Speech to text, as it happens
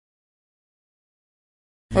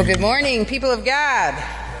Well, good morning, people of God.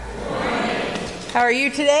 Good morning. How are you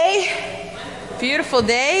today? Beautiful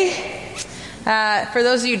day. For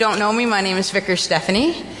those of you who don't know me, my name is Vicar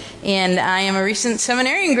Stephanie, and I am a recent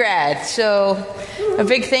seminarian grad. So a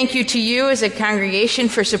big thank you to you as a congregation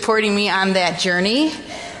for supporting me on that journey.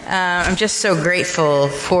 I'm just so grateful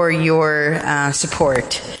for your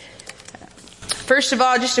support. First of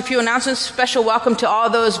all, just a few announcements. Special welcome to all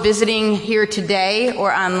those visiting here today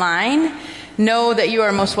or online. Know that you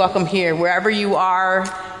are most welcome here. Wherever you are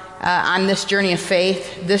on this journey of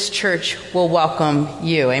faith, this church will welcome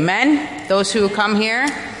you. Amen? Those who come here.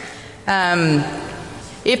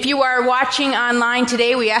 If you are watching online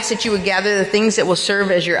today, we ask that you would gather the things that will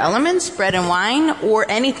serve as your elements, bread and wine, or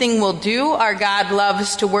anything will do. Our God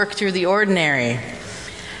loves to work through the ordinary.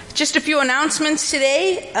 Just a few announcements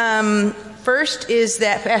today. First is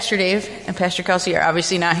that Pastor Dave and Pastor Kelsey are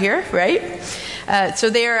obviously not here, right? So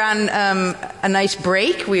they are on a nice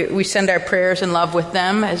break. We send our prayers and love with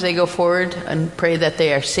them as they go forward and pray that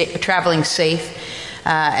they are traveling safe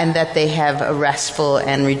and that they have a restful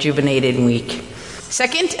and rejuvenated week.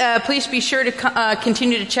 Second, please be sure to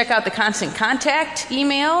continue to check out the Constant Contact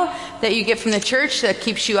email that you get from the church that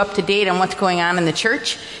keeps you up to date on what's going on in the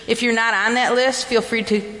church. If you're not on that list, feel free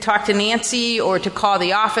to talk to Nancy or to call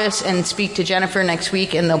the office and speak to Jennifer next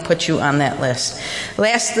week, and they'll put you on that list.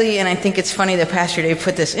 Lastly, and I think it's funny that Pastor Dave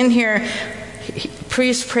put this in here,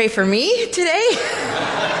 please pray for me today.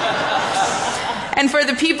 And for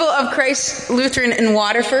the people of Christ Lutheran in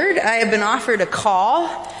Waterford, I have been offered a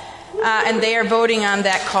call. And they are voting on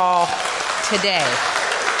that call today.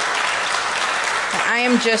 I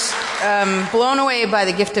am just blown away by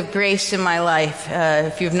the gift of grace in my life.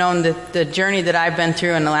 If you've known the journey that I've been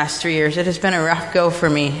through in the last 3 years, it has been a rough go for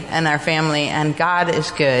me and our family, and God is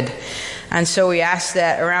good. And so we ask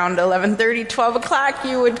that around 11:30, 12 o'clock,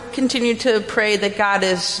 you would continue to pray that God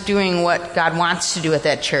is doing what God wants to do at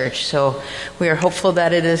that church. So we are hopeful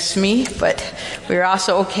that it is me, but we are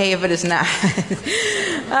also okay if it is not.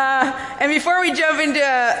 And before we jump into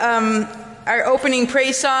our opening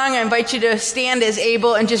praise song, I invite you to stand as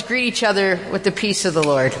able and just greet each other with the peace of the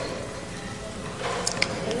Lord.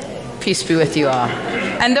 Peace be with you all.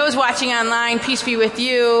 And those watching online, peace be with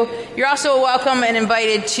you. You're also welcome and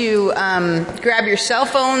invited to grab your cell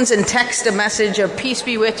phones and text a message of peace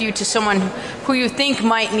be with you to someone who you think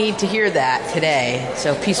might need to hear that today.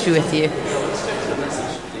 So peace be with you.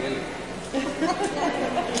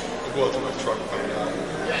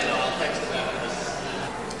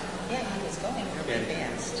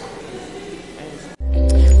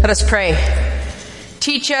 Let us pray.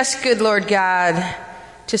 Teach us, good Lord God,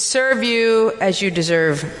 to serve you as you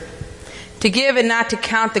deserve, to give and not to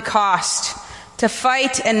count the cost, to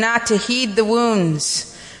fight and not to heed the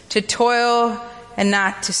wounds, to toil and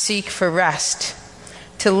not to seek for rest,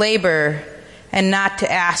 to labor and not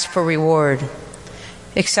to ask for reward,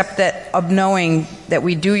 except that of knowing that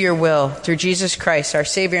we do your will through Jesus Christ, our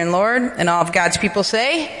Savior and Lord, and all of God's people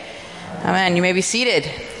say, Amen. You may be seated.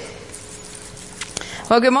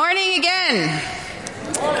 Well, good morning again.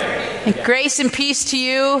 Good morning. And grace and peace to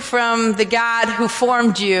you from the God who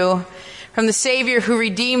formed you, from the Savior who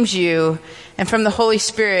redeems you, and from the Holy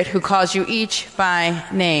Spirit who calls you each by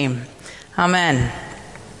name. Amen.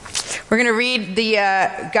 We're going to read the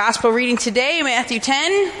gospel reading today, Matthew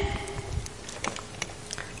 10,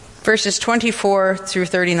 verses 24 through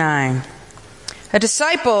 39. A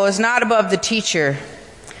disciple is not above the teacher,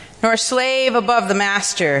 nor a slave above the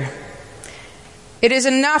master. It is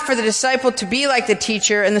enough for the disciple to be like the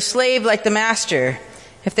teacher and the slave like the master.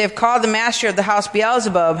 If they have called the master of the house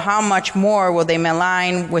Beelzebub, how much more will they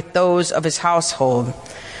malign with those of his household?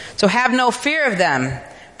 So have no fear of them,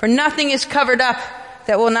 for nothing is covered up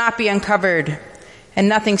that will not be uncovered, and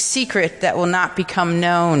nothing secret that will not become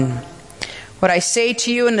known. What I say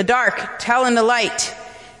to you in the dark, tell in the light,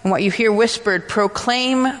 and what you hear whispered,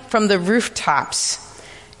 proclaim from the rooftops.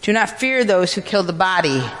 Do not fear those who kill the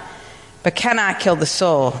body, but cannot kill the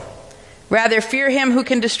soul. Rather, fear him who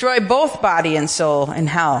can destroy both body and soul in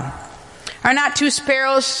hell. Are not 2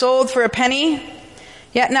 sparrows sold for a penny?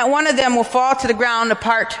 Yet not one of them will fall to the ground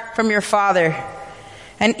apart from your Father.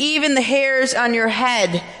 And even the hairs on your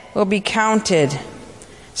head will be counted.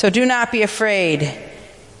 So do not be afraid.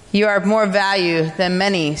 You are of more value than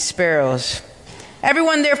many sparrows.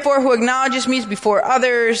 Everyone, therefore, who acknowledges me before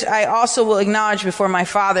others, I also will acknowledge before my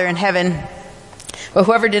Father in heaven. But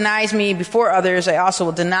whoever denies me before others, I also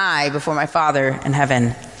will deny before my Father in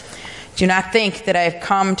heaven. Do not think that I have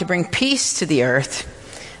come to bring peace to the earth.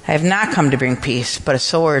 I have not come to bring peace, but a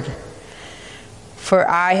sword. For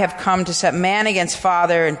I have come to set man against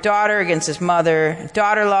father, and daughter against his mother,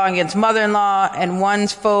 daughter-in-law against mother-in-law, and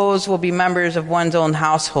one's foes will be members of one's own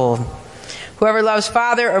household. Whoever loves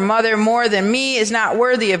father or mother more than me is not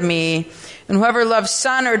worthy of me, and whoever loves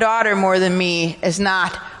son or daughter more than me is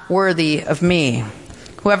not worthy of me.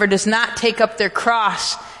 Whoever does not take up their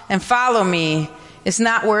cross and follow me is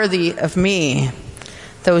not worthy of me.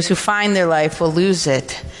 Those who find their life will lose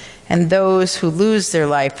it, and those who lose their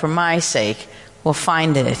life for my sake will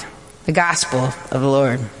find it. The gospel of the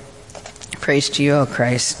Lord. Praise to you, O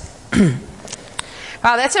Christ.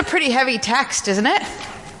 Wow, that's a pretty heavy text, isn't it?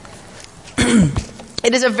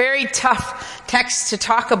 It is a very tough text to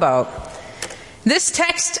talk about. This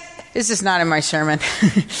is not in my sermon.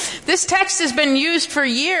 This text has been used for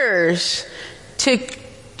years to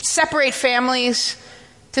separate families,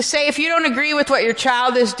 to say if you don't agree with what your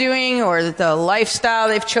child is doing or the lifestyle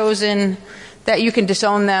they've chosen, that you can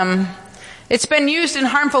disown them. It's been used in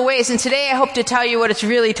harmful ways, and today I hope to tell you what it's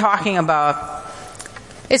really talking about.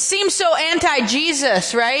 It seems so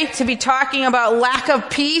anti-Jesus, right? To be talking about lack of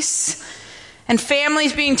peace and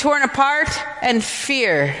families being torn apart and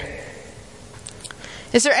fear.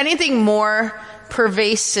 Is there anything more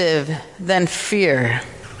pervasive than fear?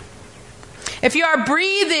 If you are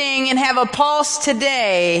breathing and have a pulse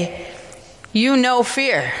today, you know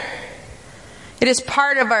fear. It is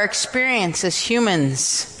part of our experience as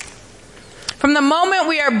humans. From the moment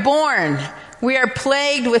we are born, we are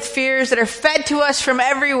plagued with fears that are fed to us from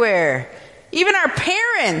everywhere. Even our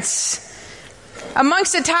parents.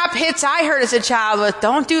 Amongst the top hits I heard as a child was,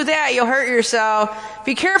 "Don't do that, you'll hurt yourself.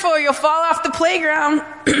 Be careful or you'll fall off the playground.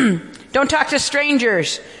 Don't talk to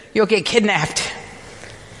strangers, you'll get kidnapped."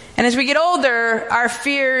 And as we get older, our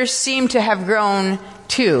fears seem to have grown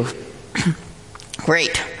too.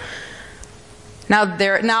 Great. Now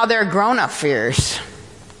they're grown-up fears.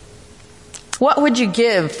 What would you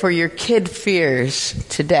give for your kid fears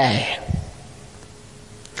today?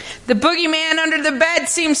 The boogeyman under the bed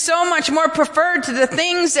seems so much more preferred to the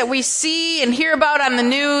things that we see and hear about on the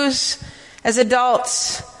news as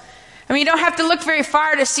adults. I mean, you don't have to look very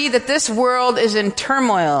far to see that this world is in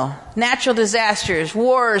turmoil. Natural disasters,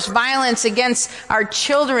 wars, violence against our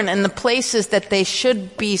children in the places that they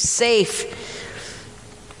should be safe.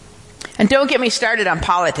 And don't get me started on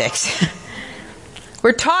politics.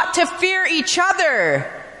 We're taught to fear each other.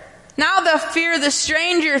 Now the fear the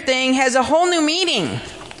stranger thing has a whole new meaning.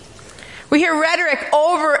 We hear rhetoric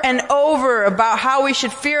over and over about how we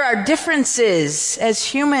should fear our differences as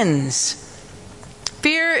humans.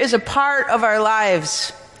 Fear is a part of our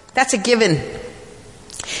lives. That's a given.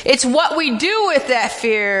 It's what we do with that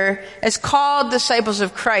fear as called disciples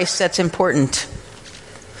of Christ that's important.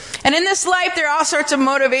 And in this life, there are all sorts of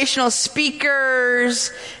motivational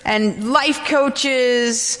speakers and life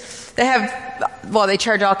coaches that they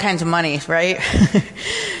charge all kinds of money, right?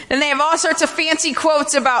 And they have all sorts of fancy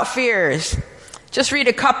quotes about fears. Just read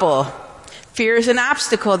a couple. Fear is an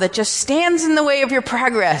obstacle that just stands in the way of your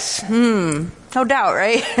progress. No doubt,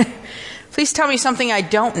 right? Please tell me something I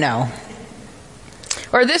don't know.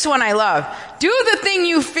 Or this one I love. Do the thing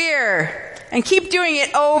you fear and keep doing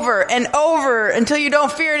it over and over until you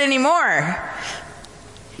don't fear it anymore.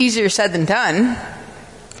 Easier said than done,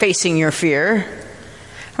 facing your fear.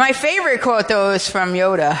 My favorite quote, though, is from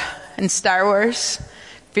Yoda in Star Wars.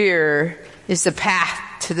 Fear is the path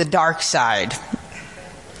to the dark side.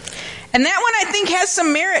 And that one, I think, has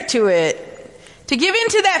some merit to it. To give in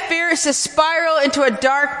to that fear is to spiral into a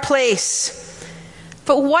dark place.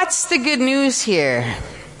 But what's the good news here?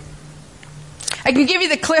 I can give you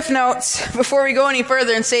the Cliff Notes before we go any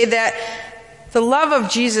further and say that the love of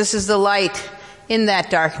Jesus is the light in that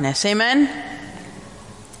darkness. Amen?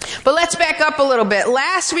 But let's back up a little bit.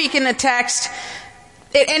 Last week in the text,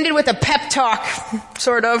 it ended with a pep talk,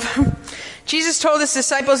 sort of. Jesus told his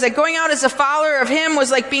disciples that going out as a follower of him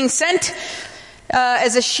was like being sent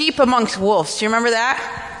as a sheep amongst wolves. Do you remember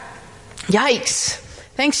that? Yikes.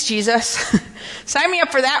 Thanks, Jesus. Sign me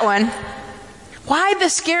up for that one. Why the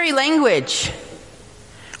scary language?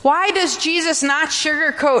 Why does Jesus not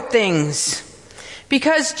sugarcoat things?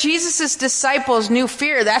 Because Jesus' disciples knew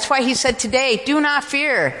fear. That's why he said today, do not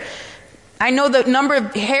fear. I know the number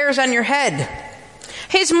of hairs on your head.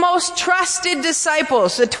 His most trusted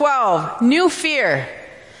disciples, the 12, knew fear.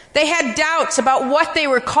 They had doubts about what they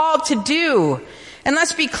were called to do. And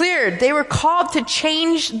let's be clear, they were called to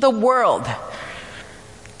change the world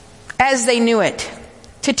as they knew it.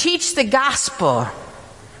 To teach the gospel,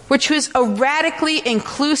 which was a radically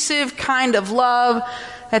inclusive kind of love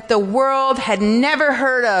that the world had never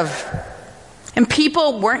heard of. And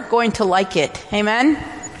people weren't going to like it. Amen?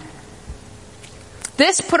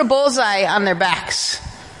 This put a bullseye on their backs.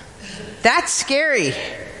 That's scary.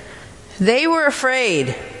 They were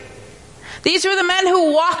afraid. These were the men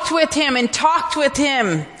who walked with him and talked with him.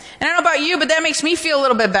 And I don't know about you, but that makes me feel a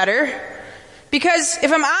little bit better. Because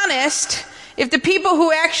if I'm honest, if the people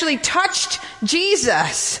who actually touched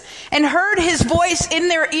Jesus and heard his voice in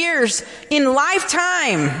their ears in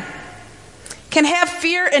lifetime can have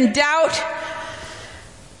fear and doubt,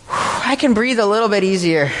 I can breathe a little bit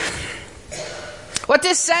easier. What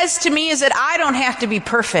this says to me is that I don't have to be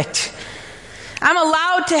perfect. I'm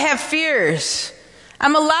allowed to have fears.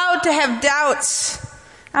 I'm allowed to have doubts.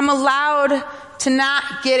 I'm allowed to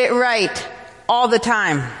not get it right all the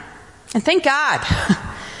time. And thank God.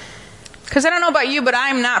 Because I don't know about you, but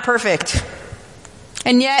I'm not perfect.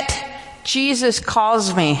 And yet, Jesus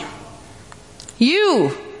calls me.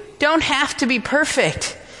 You don't have to be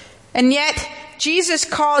perfect. And yet, Jesus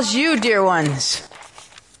calls you, dear ones,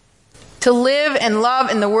 to live and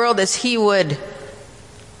love in the world as he would,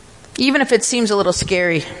 even if it seems a little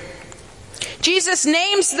scary. Jesus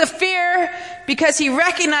names the fear because he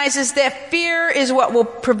recognizes that fear is what will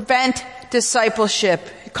prevent discipleship.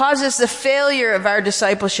 It causes the failure of our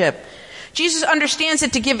discipleship. Jesus understands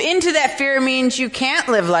that to give into that fear means you can't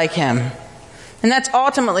live like him. And that's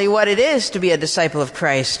ultimately what it is to be a disciple of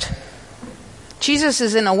Christ. Jesus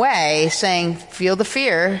is in a way saying, feel the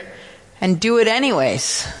fear and do it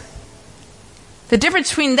anyways. The difference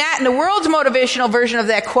between that and the world's motivational version of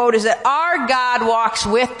that quote is that our God walks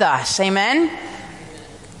with us. Amen?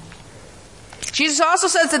 Jesus also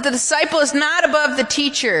says that the disciple is not above the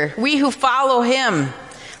teacher. We who follow him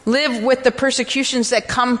live with the persecutions that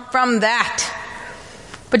come from that.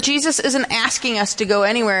 But Jesus isn't asking us to go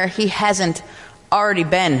anywhere he hasn't already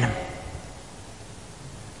been.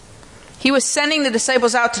 He was sending the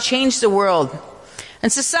disciples out to change the world.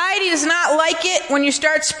 And society does not like it when you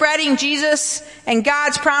start spreading Jesus and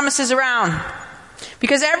God's promises around.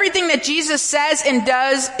 Because everything that Jesus says and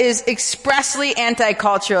does is expressly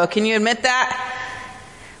anti-cultural. Can you admit that?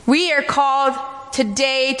 We are called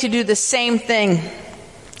today to do the same thing.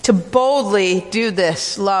 To boldly do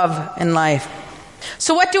this love in life.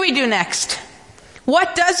 So what do we do next?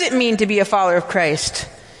 What does it mean to be a follower of Christ?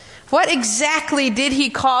 What exactly did he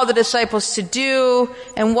call the disciples to do,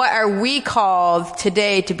 and what are we called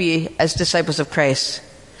today to be as disciples of Christ?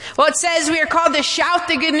 Well, it says we are called to shout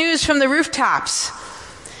the good news from the rooftops.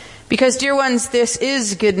 Because, dear ones, this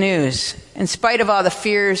is good news, in spite of all the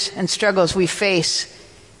fears and struggles we face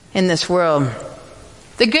in this world.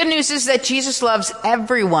 The good news is that Jesus loves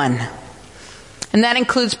everyone, and that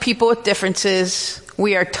includes people with differences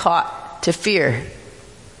we are taught to fear.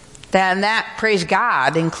 Then that, praise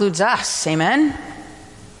God, includes us. Amen?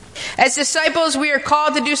 As disciples, we are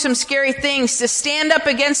called to do some scary things, to stand up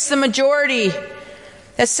against the majority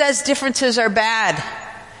that says differences are bad,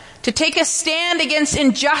 to take a stand against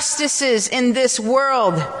injustices in this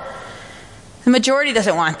world. The majority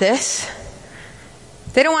doesn't want this.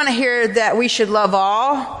 They don't want to hear that we should love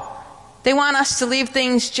all. They want us to leave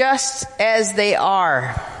things just as they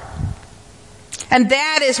are. And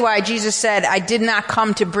that is why Jesus said, I did not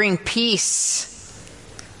come to bring peace.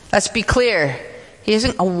 Let's be clear. He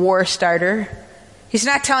isn't a war starter. He's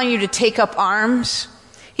not telling you to take up arms.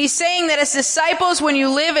 He's saying that as disciples, when you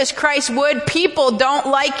live as Christ would, people don't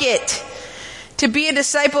like it. To be a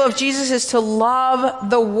disciple of Jesus is to love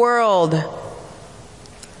the world.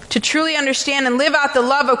 To truly understand and live out the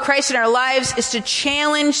love of Christ in our lives is to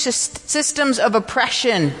challenge systems of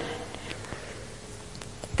oppression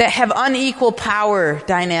that have unequal power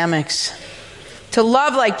dynamics. To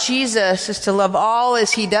love like Jesus is to love all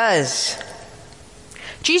as he does.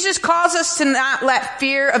 Jesus calls us to not let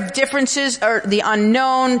fear of differences or the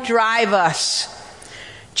unknown drive us.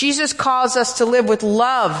 Jesus calls us to live with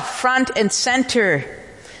love front and center,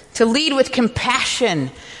 to lead with compassion,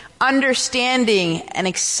 understanding, and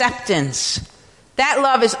acceptance. That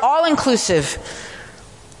love is all-inclusive.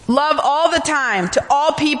 Love all the time, to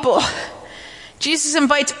all people. Jesus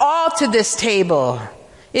invites all to this table.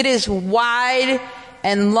 It is wide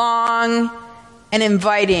and long and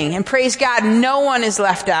inviting. And praise God, no one is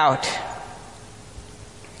left out.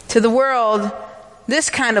 To the world, this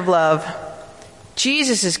kind of love,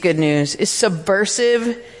 Jesus' good news, is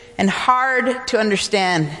subversive and hard to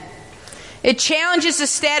understand. It challenges the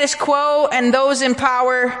status quo and those in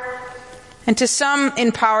power. And to some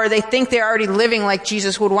in power, they think they're already living like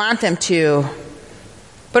Jesus would want them to.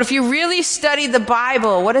 But if you really study the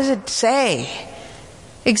Bible, what does it say?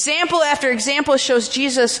 Example after example shows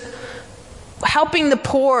Jesus helping the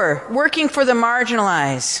poor, working for the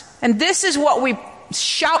marginalized. And this is what we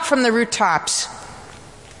shout from the rooftops.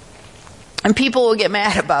 And people will get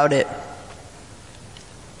mad about it.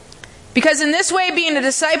 Because in this way, being a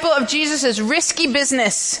disciple of Jesus is risky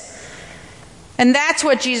business. And that's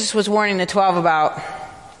what Jesus was warning the 12 about.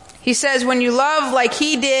 He says, when you love like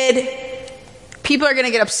he did, people are going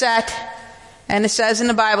to get upset. And it says in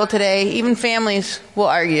the Bible today, even families will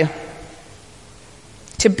argue.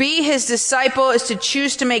 To be his disciple is to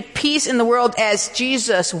choose to make peace in the world as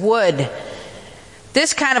Jesus would.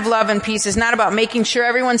 This kind of love and peace is not about making sure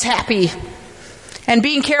everyone's happy and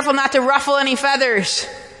being careful not to ruffle any feathers.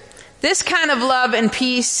 This kind of love and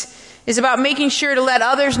peace is about making sure to let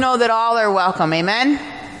others know that all are welcome. Amen?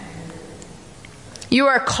 You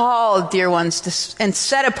are called, dear ones, and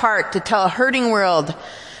set apart to tell a hurting world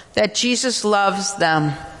that Jesus loves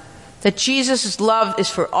them. That Jesus' love is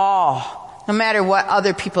for all, no matter what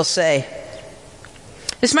other people say.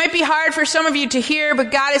 This might be hard for some of you to hear,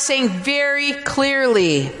 but God is saying very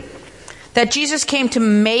clearly that Jesus came to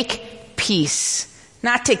make peace,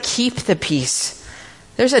 not to keep the peace.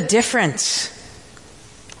 There's a difference.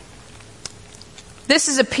 This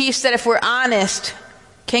is a peace that, if we're honest,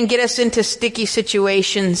 can get us into sticky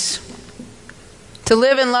situations. To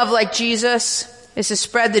live and love like Jesus is to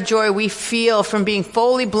spread the joy we feel from being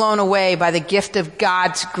fully blown away by the gift of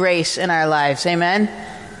God's grace in our lives. Amen?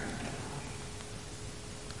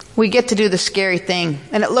 We get to do the scary thing,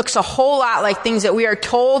 and it looks a whole lot like things that we are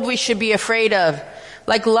told we should be afraid of,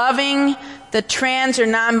 like loving the trans or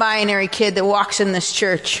non-binary kid that walks in this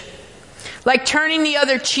church, like turning the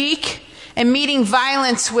other cheek and meeting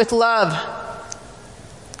violence with love,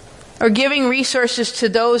 or giving resources to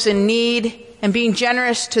those in need and being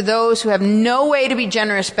generous to those who have no way to be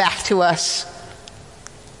generous back to us.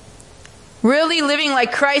 Really living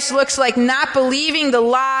like Christ looks like not believing the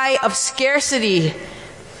lie of scarcity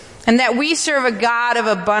and that we serve a God of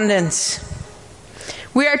abundance.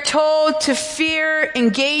 We are told to fear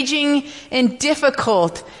engaging in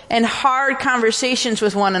difficult and hard conversations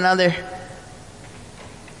with one another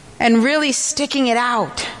and really sticking it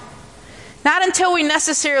out. Not until we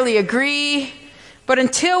necessarily agree, but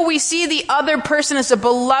until we see the other person as a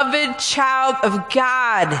beloved child of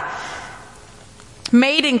God,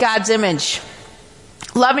 made in God's image.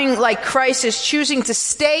 Loving like Christ is choosing to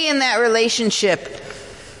stay in that relationship.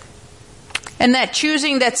 And that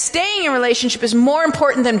choosing that staying in relationship is more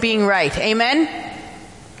important than being right. Amen?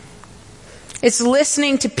 It's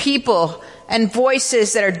listening to people and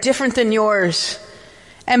voices that are different than yours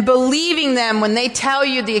and believing them when they tell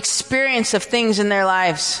you the experience of things in their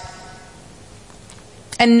lives.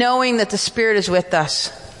 And knowing that the Spirit is with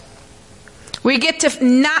us. We get to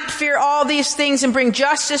not fear all these things and bring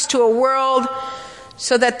justice to a world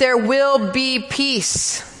so that there will be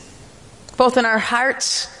peace, both in our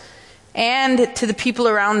hearts and to the people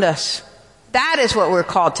around us. That is what we're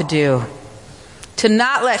called to do. To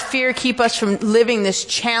not let fear keep us from living this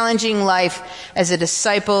challenging life as a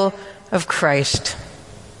disciple of Christ.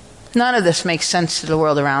 None of this makes sense to the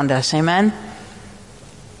world around us. Amen?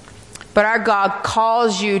 But our God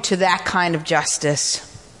calls you to that kind of justice.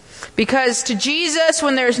 Because to Jesus,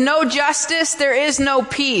 when there's no justice, there is no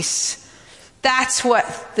peace. That's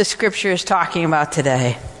what the scripture is talking about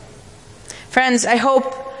today. Friends, I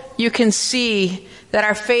hope you can see that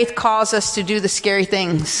our faith calls us to do the scary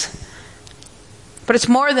things. But it's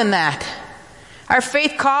more than that. Our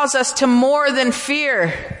faith calls us to more than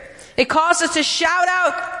fear. It calls us to shout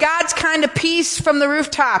out God's kind of peace from the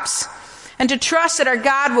rooftops and to trust that our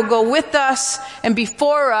God will go with us and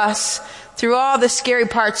before us through all the scary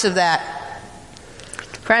parts of that.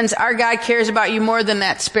 Friends, our God cares about you more than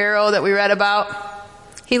that sparrow that we read about.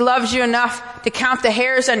 He loves you enough to count the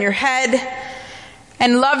hairs on your head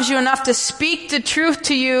and loves you enough to speak the truth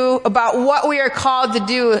to you about what we are called to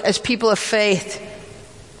do as people of faith.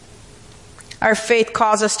 Our faith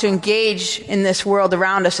calls us to engage in this world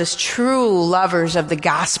around us as true lovers of the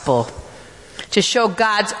gospel, to show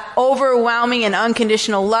God's overwhelming and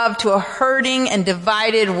unconditional love to a hurting and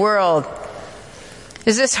divided world.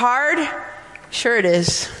 Is this hard? Sure it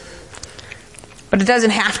is. But it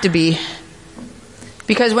doesn't have to be.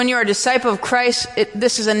 Because when you're a disciple of Christ,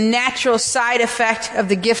 this is a natural side effect of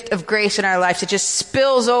the gift of grace in our lives. It just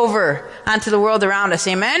spills over onto the world around us.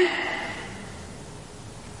 Amen?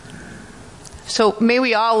 So may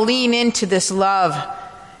we all lean into this love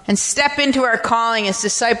and step into our calling as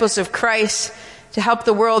disciples of Christ to help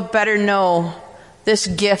the world better know this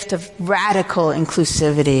gift of radical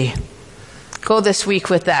inclusivity. Go this week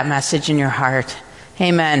with that message in your heart.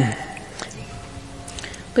 Amen.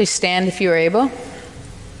 Please stand if you are able.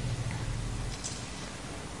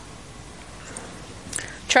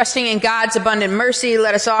 Trusting in God's abundant mercy,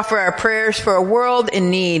 let us offer our prayers for a world in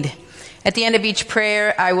need. At the end of each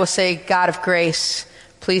prayer, I will say, God of grace,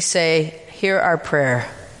 please say, hear our prayer.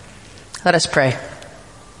 Let us pray.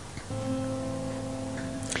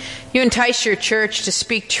 You entice your church to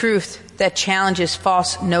speak truth that challenges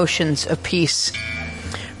false notions of peace.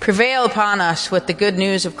 Prevail upon us with the good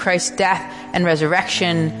news of Christ's death and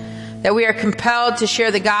resurrection, that we are compelled to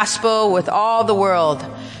share the gospel with all the world.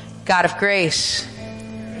 God of grace,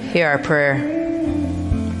 hear our prayer.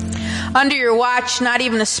 Under your watch, not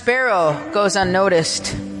even a sparrow goes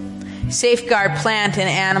unnoticed. Safeguard plant and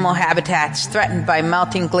animal habitats threatened by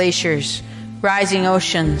melting glaciers, rising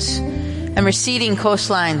oceans, and receding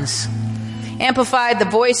coastlines. Amplify the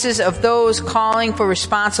voices of those calling for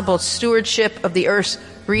responsible stewardship of the earth's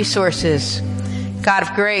resources. God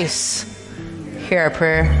of grace, hear our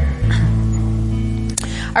prayer.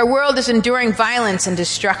 Our world is enduring violence and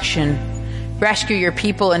destruction. Rescue your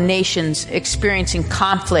people and nations experiencing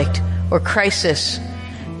conflict or crisis.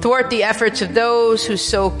 Thwart the efforts of those who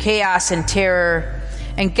sow chaos and terror,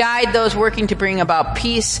 and guide those working to bring about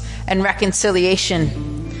peace and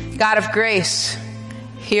reconciliation. God of grace,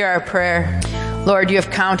 hear our prayer. Lord, you have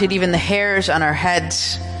counted even the hairs on our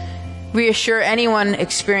heads. Reassure anyone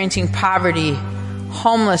experiencing poverty,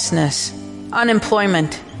 homelessness,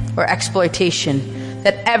 unemployment, or exploitation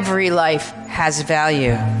that every life has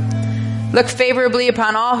value. Look favorably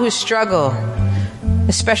upon all who struggle,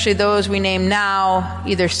 especially those we name now,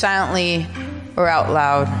 either silently or out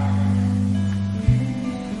loud.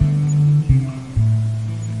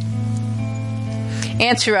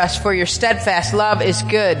 Answer us, for your steadfast love is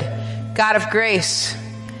good. God of grace,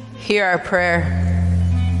 hear our prayer.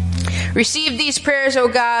 Receive these prayers, O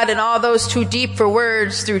God, and all those too deep for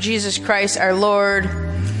words, through Jesus Christ our Lord,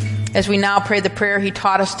 as we now pray the prayer he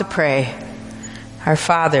taught us to pray. Our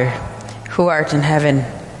Father, who art in heaven,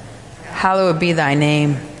 hallowed be thy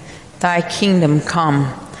name. Thy kingdom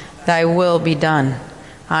come, thy will be done,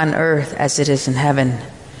 on earth as it is in heaven.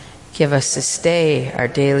 Give us this day our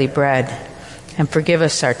daily bread, and forgive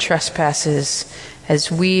us our trespasses,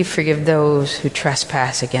 as we forgive those who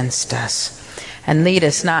trespass against us. And lead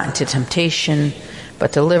us not into temptation,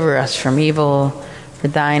 but deliver us from evil. For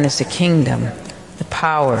thine is the kingdom, the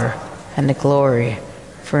power, and the glory,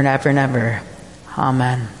 forever and ever.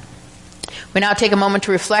 Amen. We now take a moment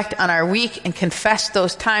to reflect on our week and confess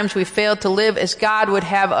those times we failed to live as God would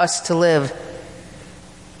have us to live.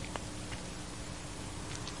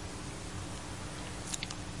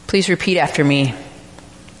 Please repeat after me.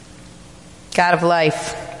 God of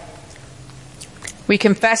life, we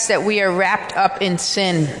confess that we are wrapped up in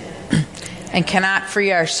sin and cannot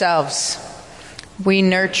free ourselves. We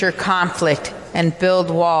nurture conflict and build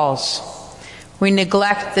walls. We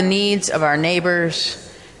neglect the needs of our neighbors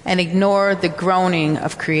and ignore the groaning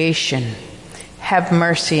of creation. Have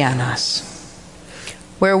mercy on us.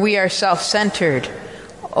 Where we are self-centered,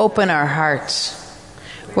 open our hearts.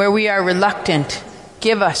 Where we are reluctant,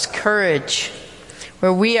 give us courage.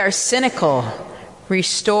 Where we are cynical,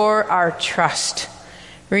 restore our trust.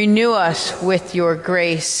 Renew us with your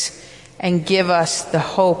grace and give us the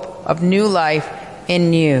hope of new life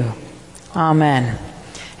in you. Amen.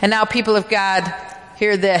 And now, people of God,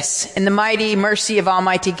 hear this. In the mighty mercy of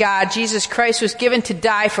Almighty God, Jesus Christ was given to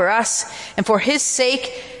die for us, and for his sake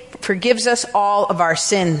forgives us all of our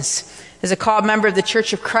sins. As a called member of the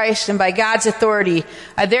Church of Christ and by God's authority,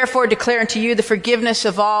 I therefore declare unto you the forgiveness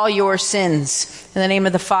of all your sins. In the name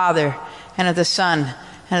of the Father, and of the Son,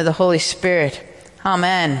 and of the Holy Spirit.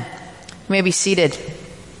 Amen. You may be seated.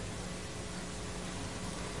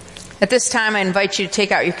 At this time, I invite you to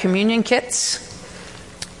take out your communion kits.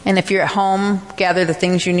 And if you're at home, gather the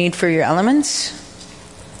things you need for your elements.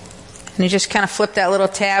 And you just kind of flip that little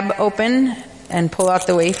tab open and pull out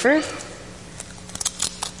the wafer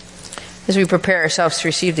as we prepare ourselves to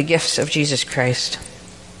receive the gifts of Jesus Christ.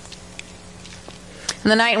 On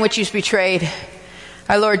the night in which he was betrayed,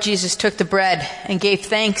 our Lord Jesus took the bread and gave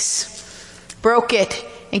thanks, broke it,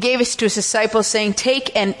 and gave it to his disciples, saying,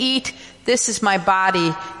 "Take and eat. This is my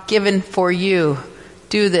body given for you.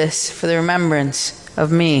 Do this for the remembrance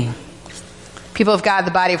of me." People of God,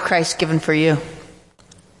 the body of Christ given for you.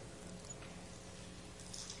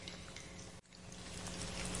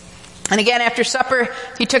 And again, after supper,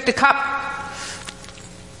 he took the cup.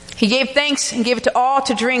 He gave thanks and gave it to all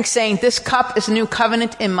to drink, saying, "This cup is a new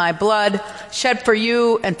covenant in my blood, shed for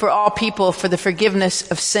you and for all people for the forgiveness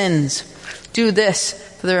of sins. Do this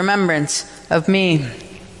for the remembrance of me."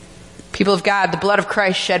 People of God, the blood of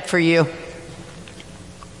Christ shed for you.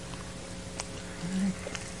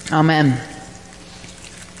 Amen.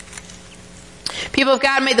 People of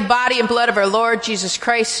God, may the body and blood of our Lord Jesus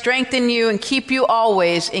Christ strengthen you and keep you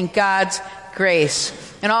always in God's grace.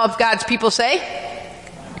 And all of God's people say,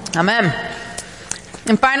 Amen.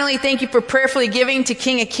 And finally, thank you for prayerfully giving to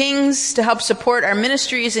King of Kings to help support our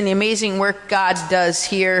ministries and the amazing work God does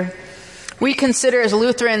here. We consider as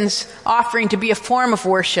Lutherans offering to be a form of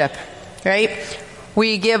worship, right?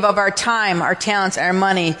 We give of our time, our talents, our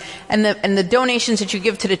money, and the donations that you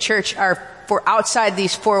give to the church are for outside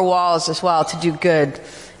these four walls as well to do good.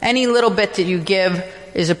 Any little bit that you give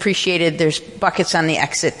is appreciated. There's buckets on the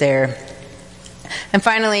exit there. And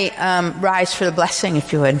finally, rise for the blessing,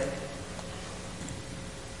 if you would.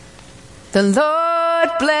 The Lord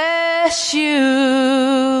bless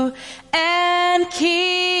you and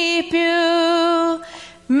keep you.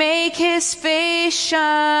 Make his face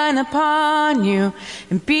shine upon you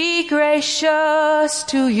and be gracious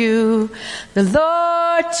to you. The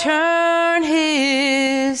Lord turn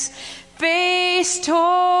his face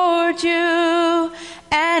toward you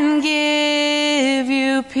and give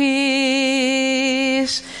you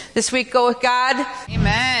peace. This week, go with God.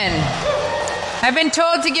 Amen. I've been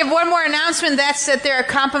told to give one more announcement. That's that there are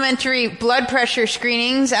complimentary blood pressure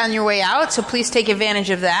screenings on your way out, so please take advantage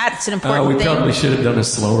of that. It's an important thing. We probably should have done a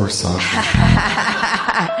slower song.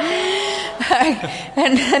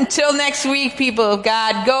 And until next week, people of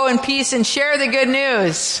God, go in peace and share the good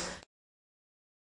news.